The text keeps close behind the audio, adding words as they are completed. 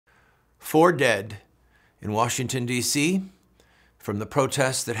4 dead in Washington, D.C. from the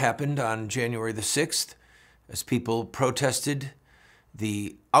protests that happened on January the 6th as people protested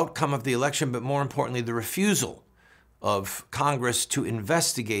the outcome of the election, but more importantly, the refusal of Congress to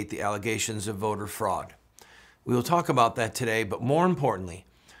investigate the allegations of voter fraud. We will talk about that today, but more importantly,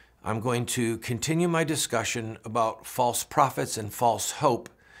 I'm going to continue my discussion about false prophets and false hope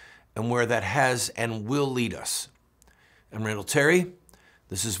and where that has and will lead us. I'm Randall Terry.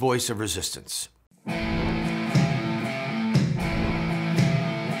 This is Voice of Resistance.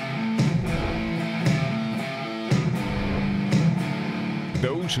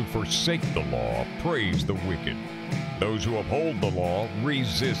 Those who forsake the law praise the wicked. Those who uphold the law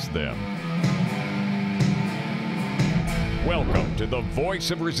resist them. Welcome to the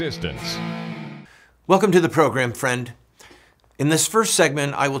Voice of Resistance. Welcome to the program, friend. In this first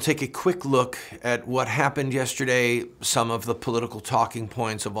segment, I will take a quick look at what happened yesterday, some of the political talking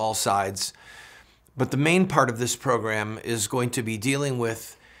points of all sides. But the main part of this program is going to be dealing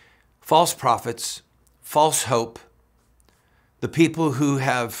with false prophets, false hope, the people who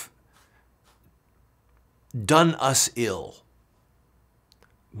have done us ill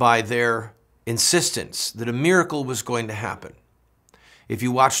by their insistence that a miracle was going to happen. If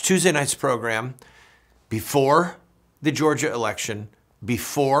you watched Tuesday night's program, before the Georgia election,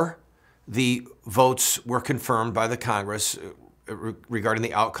 before the votes were confirmed by the Congress regarding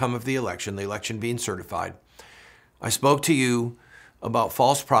the outcome of the election being certified, I spoke to you about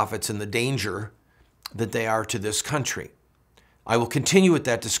false prophets and the danger that they are to this country. I will continue with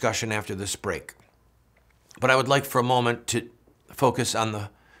that discussion after this break. But I would like for a moment to focus on the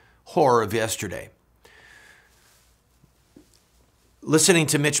horror of yesterday. Listening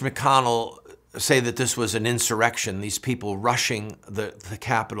to Mitch McConnell say that this was an insurrection, these people rushing the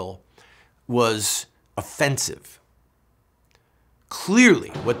Capitol, was offensive.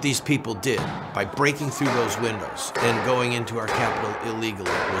 Clearly, what these people did by breaking through those windows and going into our Capitol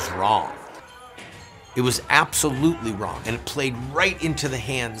illegally was wrong. It was absolutely wrong, and it played right into the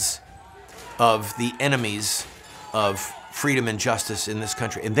hands of the enemies of freedom and justice in this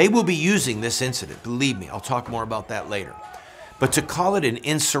country. And they will be using this incident, believe me. I'll talk more about that later. But to call it an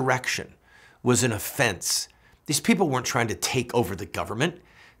insurrection was an offense. These people weren't trying to take over the government.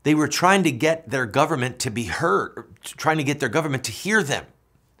 They were trying to get their government to be heard, trying to get their government to hear them.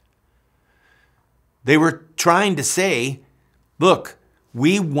 They were trying to say, look,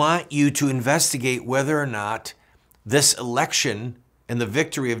 we want you to investigate whether or not this election and the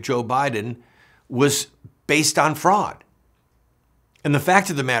victory of Joe Biden was based on fraud. And the fact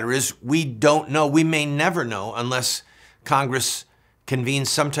of the matter is, we don't know. We may never know unless Congress convenes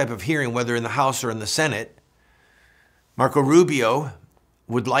some type of hearing, whether in the House or in the Senate. Marco Rubio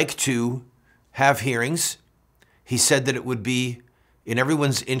would like to have hearings. He said that it would be in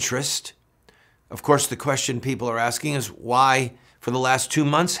everyone's interest. Of course, the question people are asking is why, for the last 2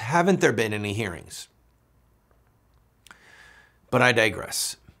 months, haven't there been any hearings? But I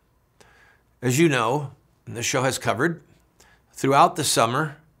digress. As you know, and the show has covered, throughout the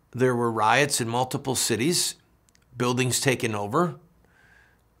summer, there were riots in multiple cities, buildings taken over,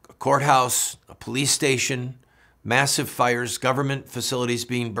 a courthouse, a police station, massive fires, government facilities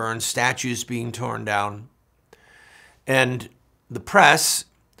being burned, statues being torn down. And the press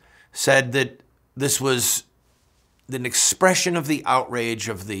said that this was an expression of the outrage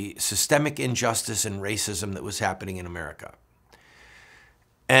of the systemic injustice and racism that was happening in America.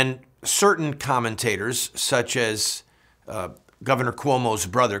 And certain commentators, such as Governor Cuomo's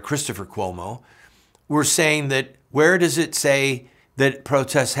brother, Christopher Cuomo, were saying that where does it say that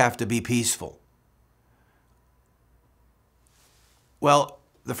protests have to be peaceful? Well,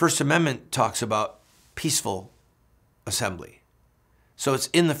 the First Amendment talks about peaceful assembly. So it's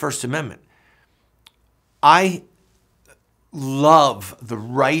in the First Amendment. I love the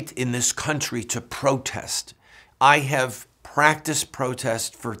right in this country to protest. I have practiced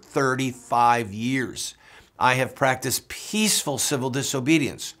protest for 35 years. I have practiced peaceful civil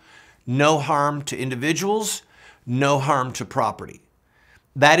disobedience. No harm to individuals, no harm to property.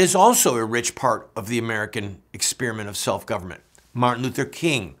 That is also a rich part of the American experiment of self-government. Martin Luther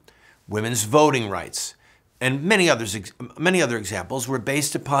King, women's voting rights, and many other examples were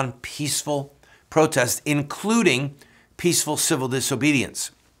based upon peaceful protest, including peaceful civil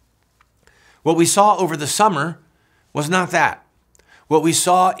disobedience. What we saw over the summer was not that. What we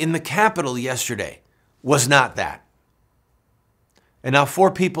saw in the Capitol yesterday was not that. And now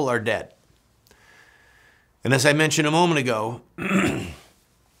 4 people are dead. And as I mentioned a moment ago,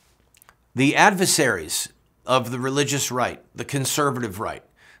 the adversaries of the religious right, the conservative right,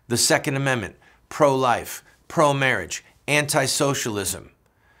 the Second Amendment, pro-life, pro-marriage, anti-socialism,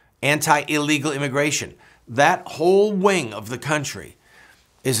 anti-illegal immigration. That whole wing of the country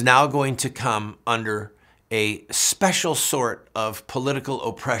is now going to come under a special sort of political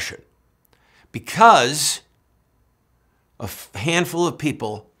oppression because a handful of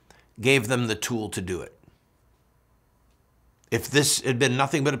people gave them the tool to do it. If this had been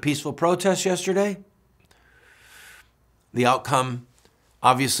nothing but a peaceful protest yesterday, the outcome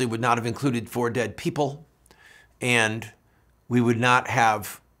obviously would not have included 4 dead people, and we would not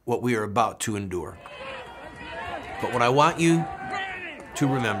have what we are about to endure. But what I want you to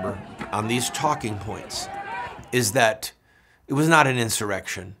remember on these talking points is that it was not an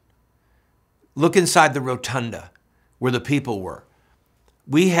insurrection. Look inside the rotunda where the people were.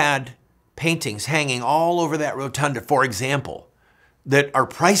 We had paintings hanging all over that rotunda, for example, that are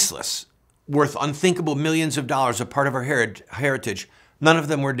priceless, worth unthinkable millions of dollars, a part of our heritage. None of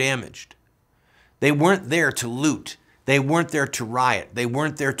them were damaged. They weren't there to loot. They weren't there to riot. They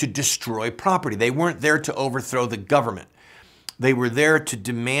weren't there to destroy property. They weren't there to overthrow the government. They were there to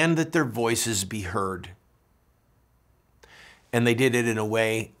demand that their voices be heard. And they did it in a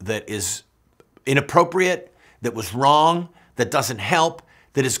way that is inappropriate, that was wrong, that doesn't help,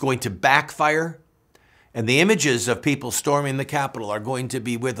 that is going to backfire. And the images of people storming the Capitol are going to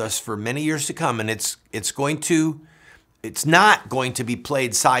be with us for many years to come. And it's not going to be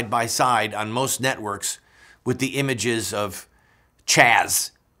played side by side on most networks with the images of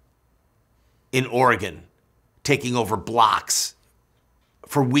Chaz in Oregon taking over blocks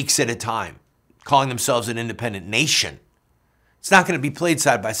for weeks at a time, calling themselves an independent nation. It's not going to be played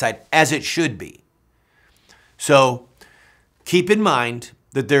side by side as it should be. So keep in mind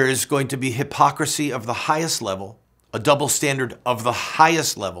that there is going to be hypocrisy of the highest level, a double standard of the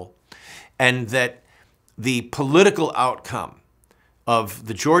highest level, and that the political outcome of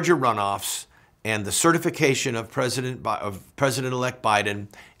the Georgia runoffs and the certification of President-elect Biden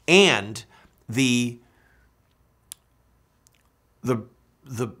and the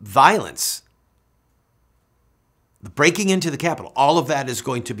violence, the breaking into the Capitol, all of that is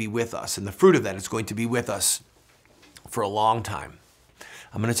going to be with us, and the fruit of that is going to be with us for a long time.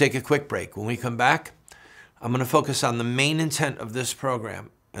 I'm going to take a quick break. When we come back, I'm going to focus on the main intent of this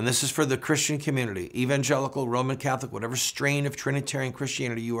program, and this is for the Christian community, evangelical, Roman Catholic, whatever strain of Trinitarian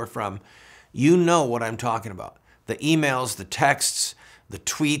Christianity you are from. You know what I'm talking about. The emails, the texts, the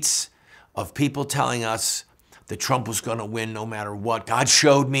tweets of people telling us that Trump was going to win no matter what. God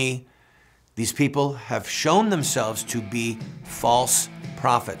showed me. These people have shown themselves to be false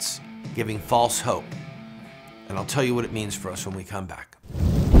prophets, giving false hope. And I'll tell you what it means for us when we come back.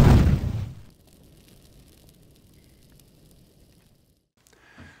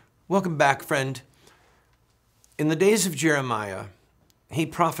 Welcome back, friend. In the days of Jeremiah, he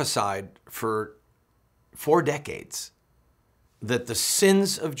prophesied for 4 decades that the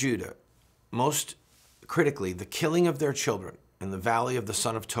sins of Judah, most critically, the killing of their children in the valley of the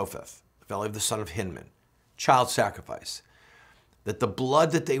son of Topheth, the valley of the son of Hinnom, child sacrifice, that the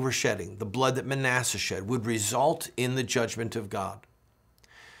blood that they were shedding, the blood that Manasseh shed, would result in the judgment of God.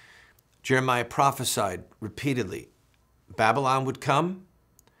 Jeremiah prophesied repeatedly, Babylon would come,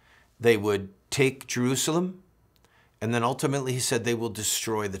 they would take Jerusalem, and then ultimately he said they will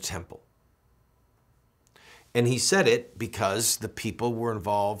destroy the temple. And he said it because the people were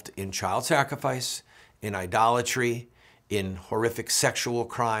involved in child sacrifice, in idolatry, in horrific sexual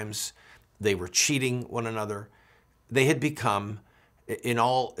crimes. They were cheating one another. They had become, in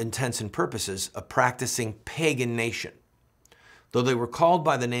all intents and purposes, a practicing pagan nation. Though they were called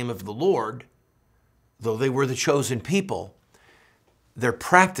by the name of the Lord, though they were the chosen people, their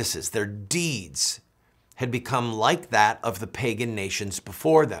practices, their deeds, had become like that of the pagan nations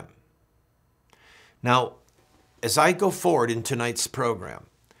before them. Now, as I go forward in tonight's program,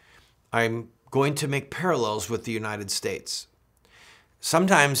 I'm going to make parallels with the United States.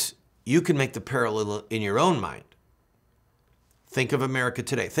 Sometimes you can make the parallel in your own mind. Think of America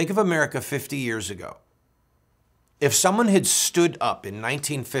today. Think of America 50 years ago. If someone had stood up in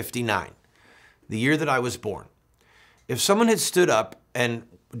 1959, the year that I was born, if someone had stood up and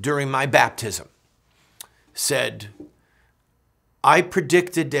during my baptism said, I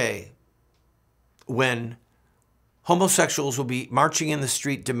predict a day when homosexuals will be marching in the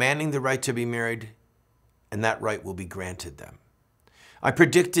street demanding the right to be married, and that right will be granted them. I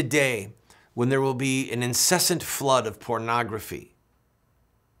predict a day when there will be an incessant flood of pornography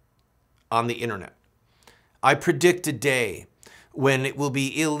on the internet. I predict a day when it will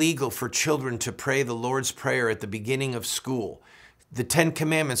be illegal for children to pray the Lord's Prayer at the beginning of school. The 10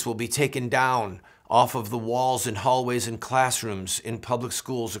 Commandments will be taken down off of the walls and hallways and classrooms in public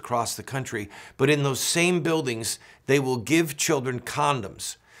schools across the country. But in those same buildings, they will give children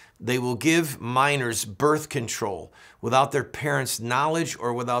condoms. They will give minors birth control without their parents' knowledge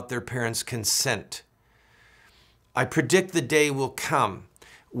or without their parents' consent. I predict the day will come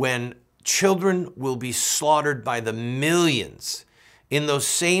when children will be slaughtered by the millions. In those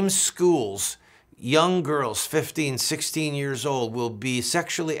same schools, young girls, 15, 16 years old, will be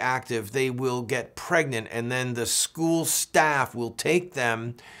sexually active. They will get pregnant, and then the school staff will take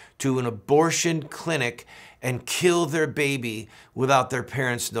them to an abortion clinic and kill their baby without their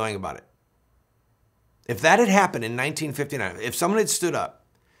parents knowing about it. If that had happened in 1959, if someone had stood up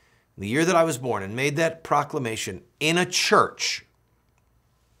the year that I was born and made that proclamation in a church,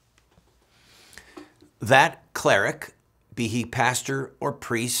 that cleric, be he pastor or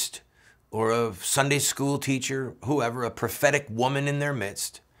priest or a Sunday school teacher, whoever, a prophetic woman in their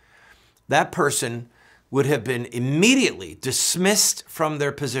midst, that person would have been immediately dismissed from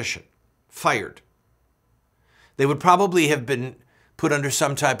their position, fired. They would probably have been put under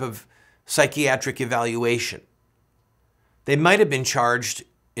some type of psychiatric evaluation. They might have been charged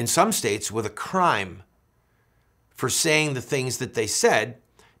in some states with a crime for saying the things that they said,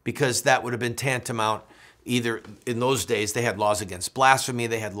 because that would have been tantamount. Either in those days, they had laws against blasphemy,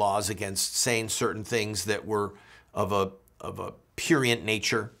 they had laws against saying certain things that were of a prurient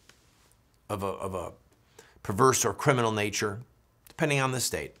nature, of a perverse or criminal nature, depending on the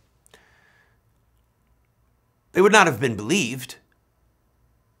state. They would not have been believed.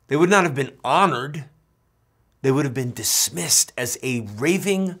 They would not have been honored. They would have been dismissed as a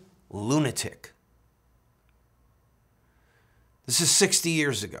raving lunatic. This is 60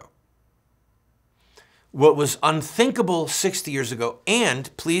 years ago. What was unthinkable 60 years ago, and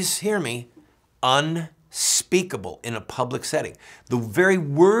please hear me, unspeakable in a public setting. The very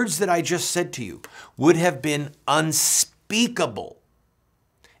words that I just said to you would have been unspeakable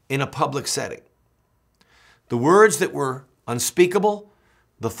in a public setting. The words that were unspeakable,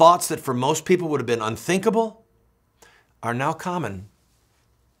 the thoughts that for most people would have been unthinkable, are now common.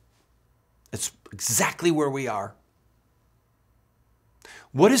 It's exactly where we are.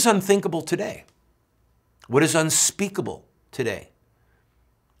 What is unthinkable today? What is unspeakable today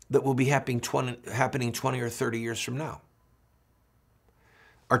that will be happening 20 or 30 years from now?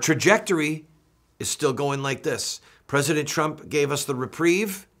 Our trajectory is still going like this. President Trump gave us the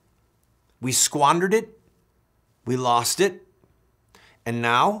reprieve. We squandered it. We lost it. And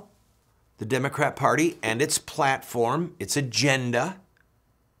now the Democrat Party and its platform, its agenda,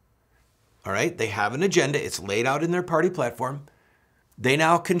 all right, they have an agenda. It's laid out in their party platform. They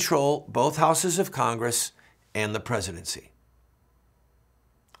now control both houses of Congress and the presidency.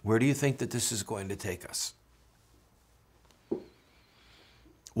 Where do you think that this is going to take us?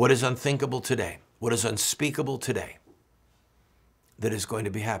 What is unthinkable today? What is unspeakable today that is going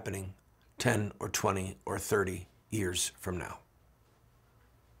to be happening 10 or 20 or 30 years from now?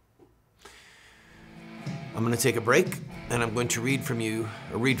 I'm going to take a break, and I'm going to read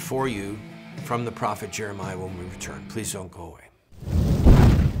for you from the prophet Jeremiah when we return. Please don't go away.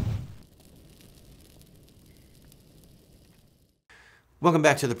 Welcome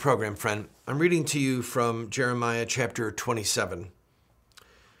back to the program, friend. I'm reading to you from Jeremiah chapter 27.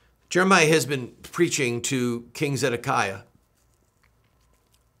 Jeremiah has been preaching to King Zedekiah.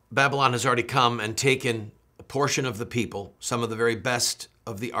 Babylon has already come and taken a portion of the people, some of the very best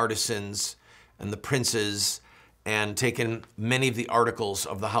of the artisans and the princes, and taken many of the articles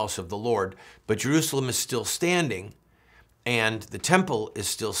of the house of the Lord. But Jerusalem is still standing, and the temple is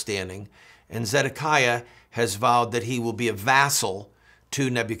still standing, and Zedekiah has vowed that he will be a vassal to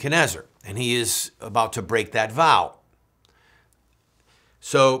Nebuchadnezzar, and he is about to break that vow.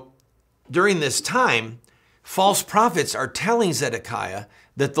 So during this time, false prophets are telling Zedekiah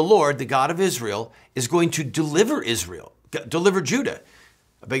that the Lord, the God of Israel, is going to deliver Judah.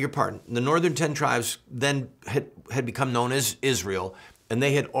 I beg your pardon. The northern 10 tribes then had become known as Israel, and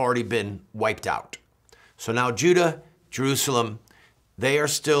they had already been wiped out. So now Judah, Jerusalem, they are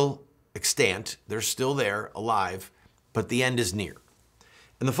still extant. They're still there, alive, but the end is near.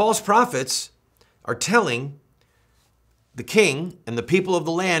 And the false prophets are telling the king and the people of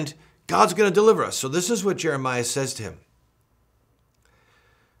the land, God's going to deliver us. So this is what Jeremiah says to him.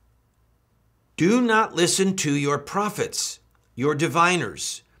 Do not listen to your prophets, your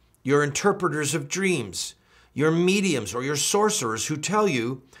diviners, your interpreters of dreams, your mediums or your sorcerers who tell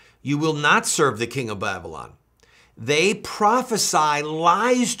you, you will not serve the king of Babylon. They prophesy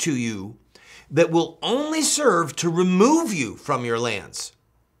lies to you that will only serve to remove you from your lands.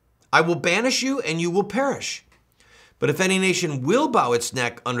 I will banish you and you will perish. But if any nation will bow its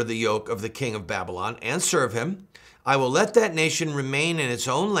neck under the yoke of the king of Babylon and serve him, I will let that nation remain in its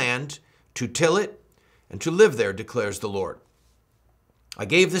own land to till it and to live there, declares the Lord. I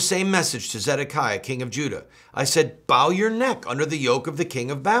gave the same message to Zedekiah, king of Judah. I said, bow your neck under the yoke of the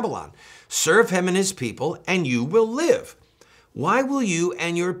king of Babylon. Serve him and his people, and you will live. Why will you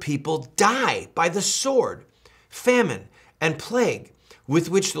and your people die by the sword, famine, and plague with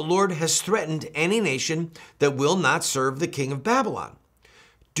which the Lord has threatened any nation that will not serve the king of Babylon?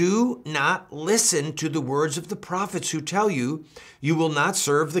 Do not listen to the words of the prophets who tell you, you will not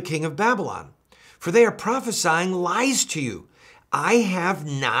serve the king of Babylon, for they are prophesying lies to you. I have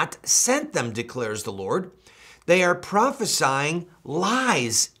not sent them, declares the Lord. They are prophesying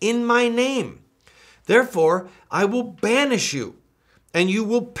lies in my name. Therefore, I will banish you, and you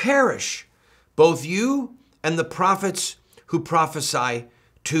will perish, both you and the prophets who prophesy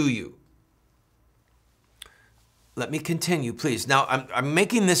to you. Let me continue, please. Now, I'm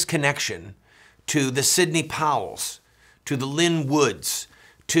making this connection to the Sidney Powells, to the Lynn Woods,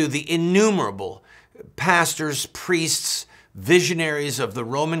 to the innumerable pastors, priests, visionaries of the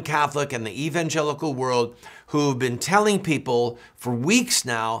Roman Catholic and the evangelical world who've been telling people for weeks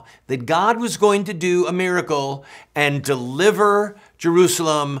now that God was going to do a miracle and deliver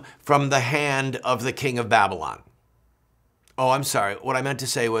Jerusalem from the hand of the king of Babylon. Oh, I'm sorry. What I meant to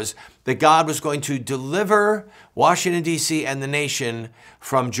say was that God was going to deliver Washington, D.C. and the nation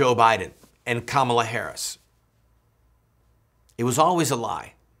from Joe Biden and Kamala Harris. It was always a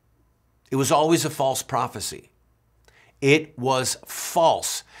lie. It was always a false prophecy. It was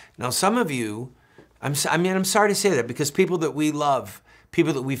false. Now, some of you, I'm sorry to say that, because people that we love,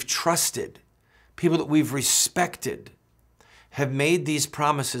 people that we've trusted, people that we've respected, have made these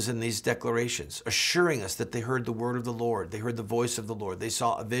promises and these declarations, assuring us that they heard the word of the Lord, they heard the voice of the Lord, they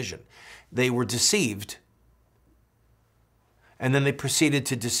saw a vision. They were deceived, and then they proceeded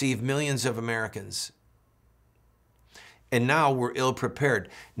to deceive millions of Americans. And now we're ill-prepared.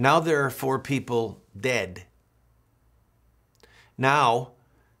 Now there are 4 people dead. Now,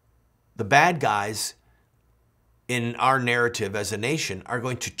 the bad guys in our narrative as a nation are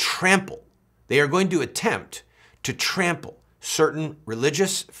going to trample. They are going to attempt to trample certain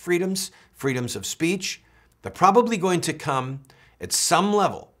religious freedoms, freedoms of speech. They're probably going to come at some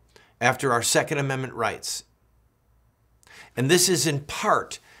level after our Second Amendment rights. And this is in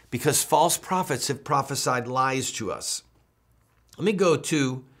part because false prophets have prophesied lies to us. Let me go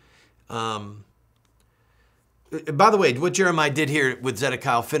to... By the way, what Jeremiah did here with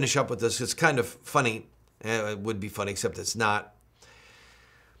Zedekiah, I'll finish up with this. It's kind of funny. It would be funny, except it's not.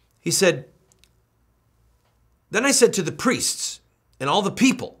 He said, then I said to the priests and all the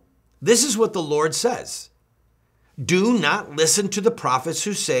people, this is what the Lord says. Do not listen to the prophets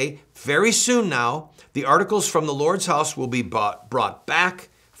who say, very soon now, the articles from the Lord's house will be brought back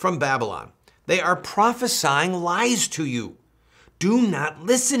from Babylon. They are prophesying lies to you. Do not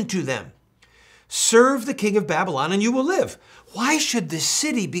listen to them. Serve the king of Babylon and you will live. Why should this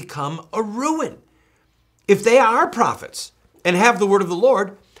city become a ruin? If they are prophets and have the word of the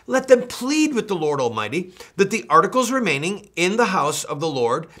Lord, let them plead with the Lord Almighty that the articles remaining in the house of the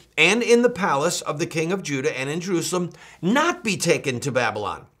Lord and in the palace of the king of Judah and in Jerusalem not be taken to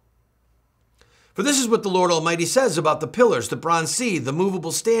Babylon. For this is what the Lord Almighty says about the pillars, the bronze sea, the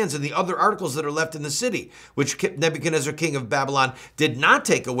movable stands, and the other articles that are left in the city, which Nebuchadnezzar, king of Babylon, did not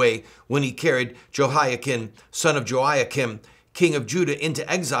take away when he carried Jehoiakim, son of Joachim, king of Judah, into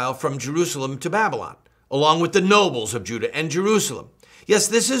exile from Jerusalem to Babylon, along with the nobles of Judah and Jerusalem. Yes,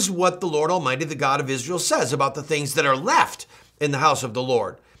 this is what the Lord Almighty, the God of Israel, says about the things that are left in the house of the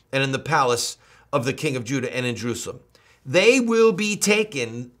Lord and in the palace of the king of Judah and in Jerusalem. They will be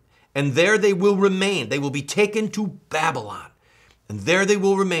taken, and there they will remain. They will be taken to Babylon, and there they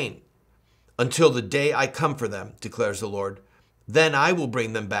will remain until the day I come for them, declares the Lord. Then I will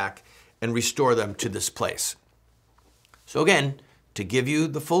bring them back and restore them to this place. So again, to give you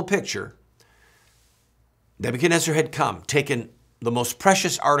the full picture, Nebuchadnezzar had come, taken the most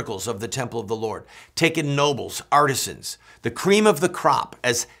precious articles of the temple of the Lord, taken nobles, artisans, the cream of the crop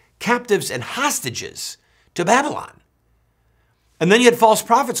as captives and hostages to Babylon. And then you had false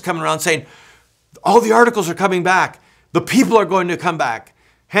prophets coming around saying, all the articles are coming back. The people are going to come back.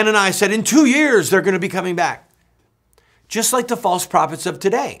 Hananiah said, in 2 years, they're going to be coming back. Just like the false prophets of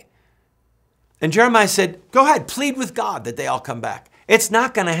today. And Jeremiah said, go ahead, plead with God that they all come back. It's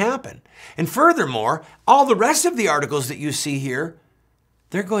not going to happen. And furthermore, all the rest of the articles that you see here,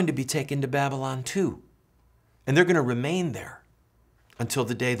 they're going to be taken to Babylon too. And they're going to remain there until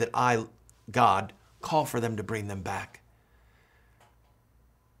the day that I, God, call for them to bring them back.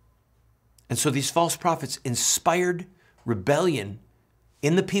 And so these false prophets inspired rebellion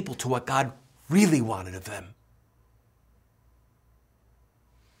in the people to what God really wanted of them.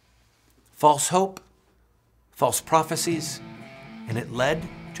 False hope, false prophecies, and it led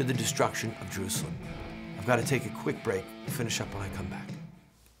to the destruction of Jerusalem. I've got to take a quick break. We'll finish up when I come back.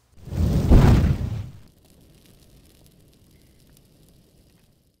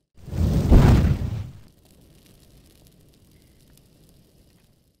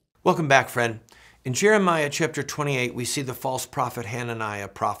 Welcome back, friend. In Jeremiah chapter 28, we see the false prophet Hananiah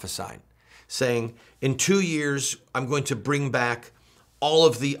prophesying, saying, in 2 years, I'm going to bring back all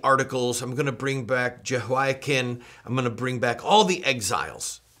of the articles. I'm going to bring back Jehoiakim. I'm going to bring back all the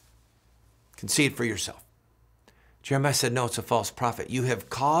exiles. You can see it for yourself. Jeremiah said, no, it's a false prophet. You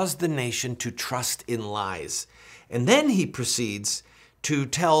have caused the nation to trust in lies. And then he proceeds to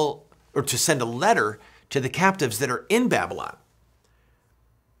send a letter to the captives that are in Babylon.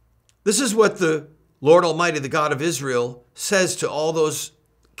 This is what the Lord Almighty, the God of Israel, says to all those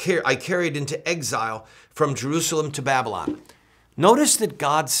I carried into exile from Jerusalem to Babylon. Notice that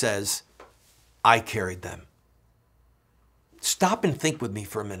God says, I carried them. Stop and think with me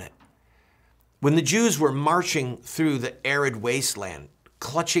for a minute. When the Jews were marching through the arid wasteland,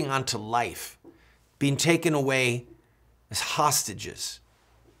 clutching onto life, being taken away as hostages,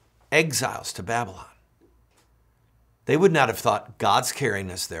 exiles to Babylon, they would not have thought, God's carrying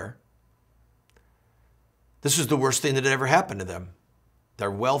us there. This was the worst thing that had ever happened to them. Their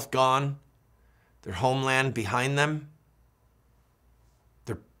wealth gone, their homeland behind them,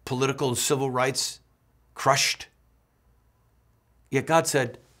 their political and civil rights crushed. Yet God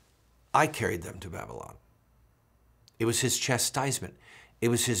said, I carried them to Babylon. It was his chastisement. It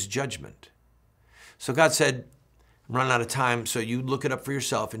was his judgment. So God said, I'm running out of time, so you look it up for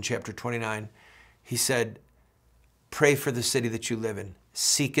yourself in chapter 29. He said, pray for the city that you live in.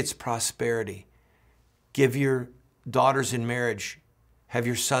 Seek its prosperity. Give your daughters in marriage. Have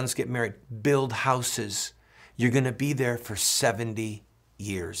your sons get married. Build houses. You're going to be there for 70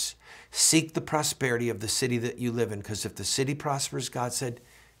 years. Seek the prosperity of the city that you live in, because if the city prospers, God said,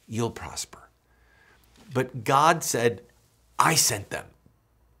 you'll prosper. But God said, I sent them.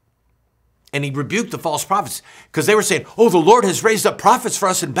 And he rebuked the false prophets because they were saying, oh, the Lord has raised up prophets for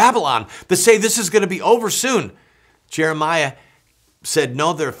us in Babylon that say this is going to be over soon. Jeremiah said,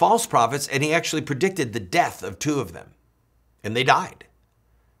 no, they're false prophets, and he actually predicted the death of 2 of them, and they died.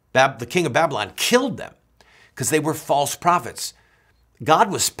 The king of Babylon killed them because they were false prophets.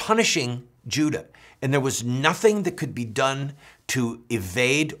 God was punishing Judah, and there was nothing that could be done to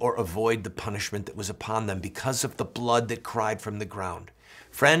evade or avoid the punishment that was upon them because of the blood that cried from the ground.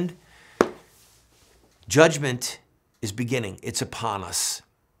 Friend, judgment is beginning. It's upon us.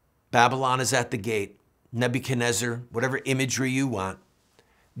 Babylon is at the gate. Nebuchadnezzar, whatever imagery you want,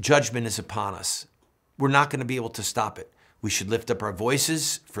 judgment is upon us. We're not going to be able to stop it. We should lift up our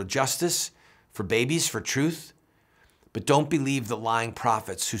voices for justice, for babies, for truth. But don't believe the lying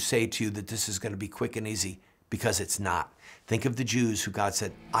prophets who say to you that this is going to be quick and easy, because it's not. Think of the Jews who God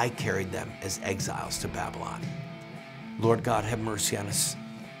said, I carried them as exiles to Babylon. Lord God, have mercy on us.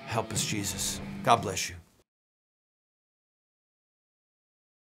 Help us, Jesus. God bless you.